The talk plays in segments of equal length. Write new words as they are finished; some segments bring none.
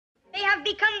have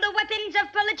become the weapons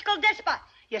of political despots.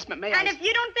 Yes, but may And if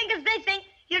you don't think as they think,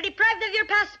 you're deprived of your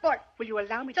passport. Will you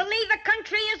allow me to leave a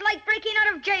country is like breaking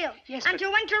out of jail. Yes, and to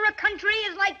enter a country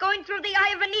is like going through the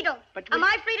eye of a needle. But am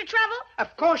I free to travel?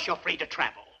 Of course you're free to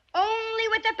travel. Only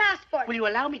with a passport. Will you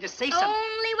allow me to say something?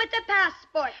 Only with a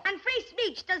passport. And free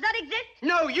speech, does that exist?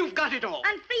 No, you've got it all.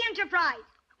 And free enterprise.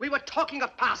 We were talking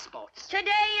of passports.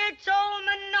 Today it's all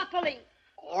monopoly.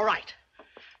 All right.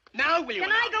 Now will you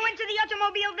Can I go into the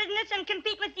automobile business and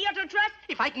compete with the auto trust?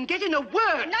 If I can get in a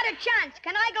word. Not a chance.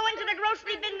 Can I go into the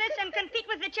grocery business and compete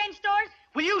with the chain stores?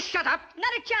 Will you shut up?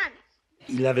 Not a chance.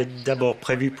 Il avait d'abord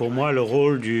prévu pour moi le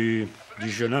rôle du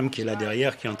jeune homme qui est là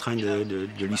derrière, qui est en train de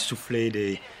lui souffler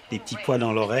des petits pois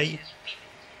dans l'oreille.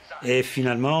 Et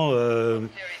finalement,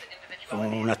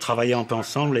 on a travaillé un peu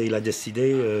ensemble et il a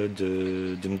décidé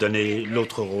de me donner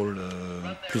l'autre rôle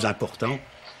plus important.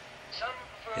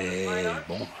 Et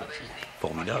bon,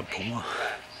 formidable pour moi.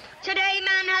 Today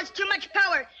man has too much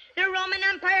power. The Roman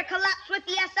Empire collapsed with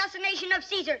the assassination of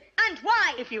Caesar. And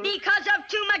why? Because of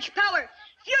too much power.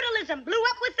 Feudalism blew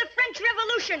up with the French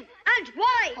Revolution. And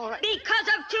why? Because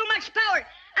of too much power.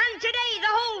 And today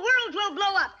the whole world will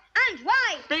blow up. And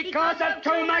why? Because of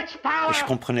too much power. Et je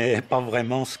comprenais pas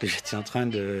vraiment ce que j'étais en train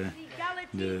de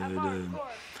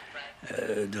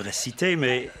réciter,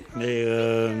 mais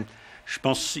je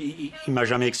pense qu'il m'a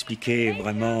jamais expliqué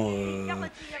vraiment.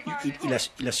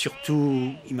 Il a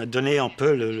surtout, il m'a donné un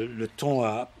peu le ton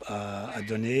à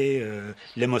donner,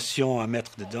 l'émotion à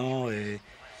mettre dedans, et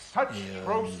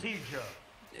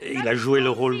il a joué le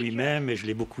rôle lui-même et je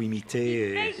l'ai beaucoup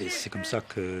imité et c'est comme ça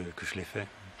que je l'ai fait.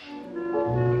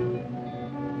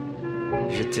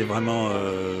 J'étais vraiment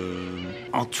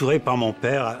entouré par mon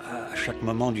père à chaque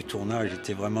moment du tournage.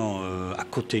 J'étais vraiment à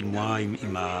côté de moi. Il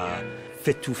m'a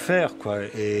fait tout faire, quoi.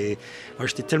 Et moi,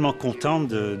 j'étais tellement content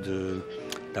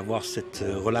d'avoir cette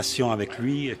relation avec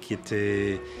lui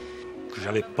que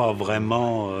j'avais pas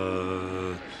vraiment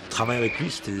travaillé avec lui.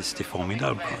 C'était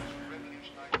formidable, quoi.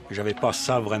 J'avais pas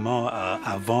ça vraiment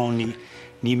avant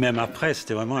ni même après.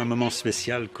 C'était vraiment un moment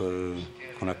spécial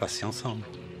qu'on a passé ensemble.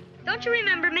 Don't you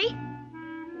remember me?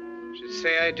 I should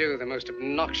say I do, the most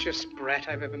obnoxious brat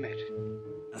I've ever met.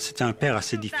 C'était un père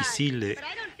assez difficile,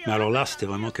 mais alors là, c'était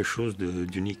vraiment quelque chose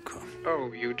d'unique, quoi.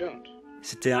 Oh, you don't?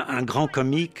 C'était un grand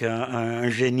comique, un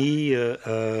génie.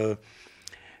 Je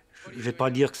vais pas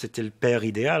dire que c'était le père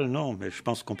idéal, non, mais je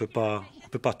pense qu'on peut pas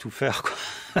tout faire, quoi.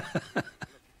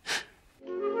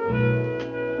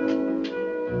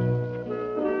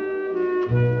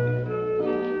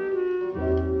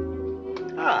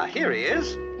 Ah, here he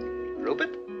is.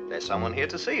 Rupert, there's someone here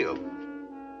to see you.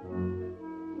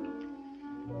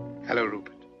 Hello,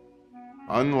 Rupert.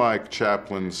 Unlike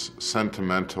Chaplin's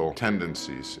sentimental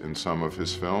tendencies in some of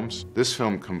his films, this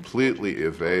film completely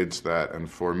evades that and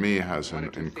for me has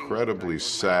an incredibly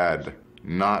sad,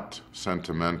 not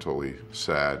sentimentally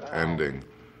sad ending,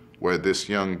 where this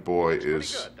young boy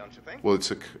is, well,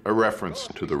 it's a reference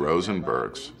to the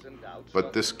Rosenbergs,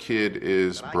 but this kid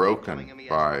is broken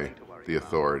by the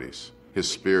authorities. His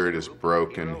spirit is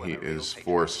broken. He is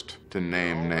forced to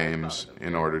name names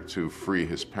in order to free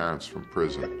his parents from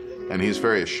prison. And he's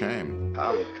very ashamed.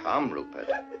 Come,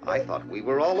 Rupert. I thought we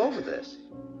were all over this.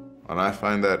 And I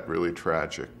find that really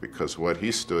tragic because what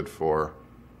he stood for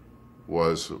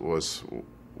was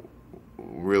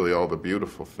really all the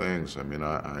beautiful things. I mean,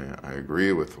 I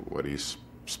agree with what he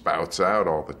spouts out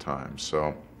all the time.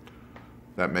 So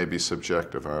that may be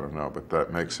subjective, I don't know, but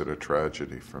that makes it a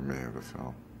tragedy for me of the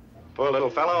film. Poor little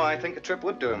fellow, I think a trip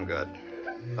would do him good.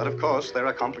 But of course, there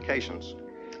are complications.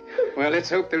 Well, let's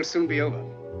hope they'll soon be over.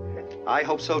 I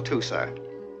hope so too, sir.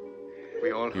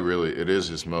 We all hope. It is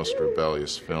his most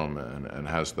rebellious film and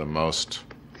has the most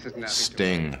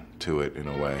sting to it in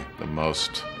a way, the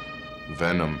most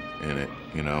venom in it,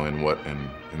 you know,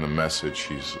 in the message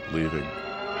he's leaving.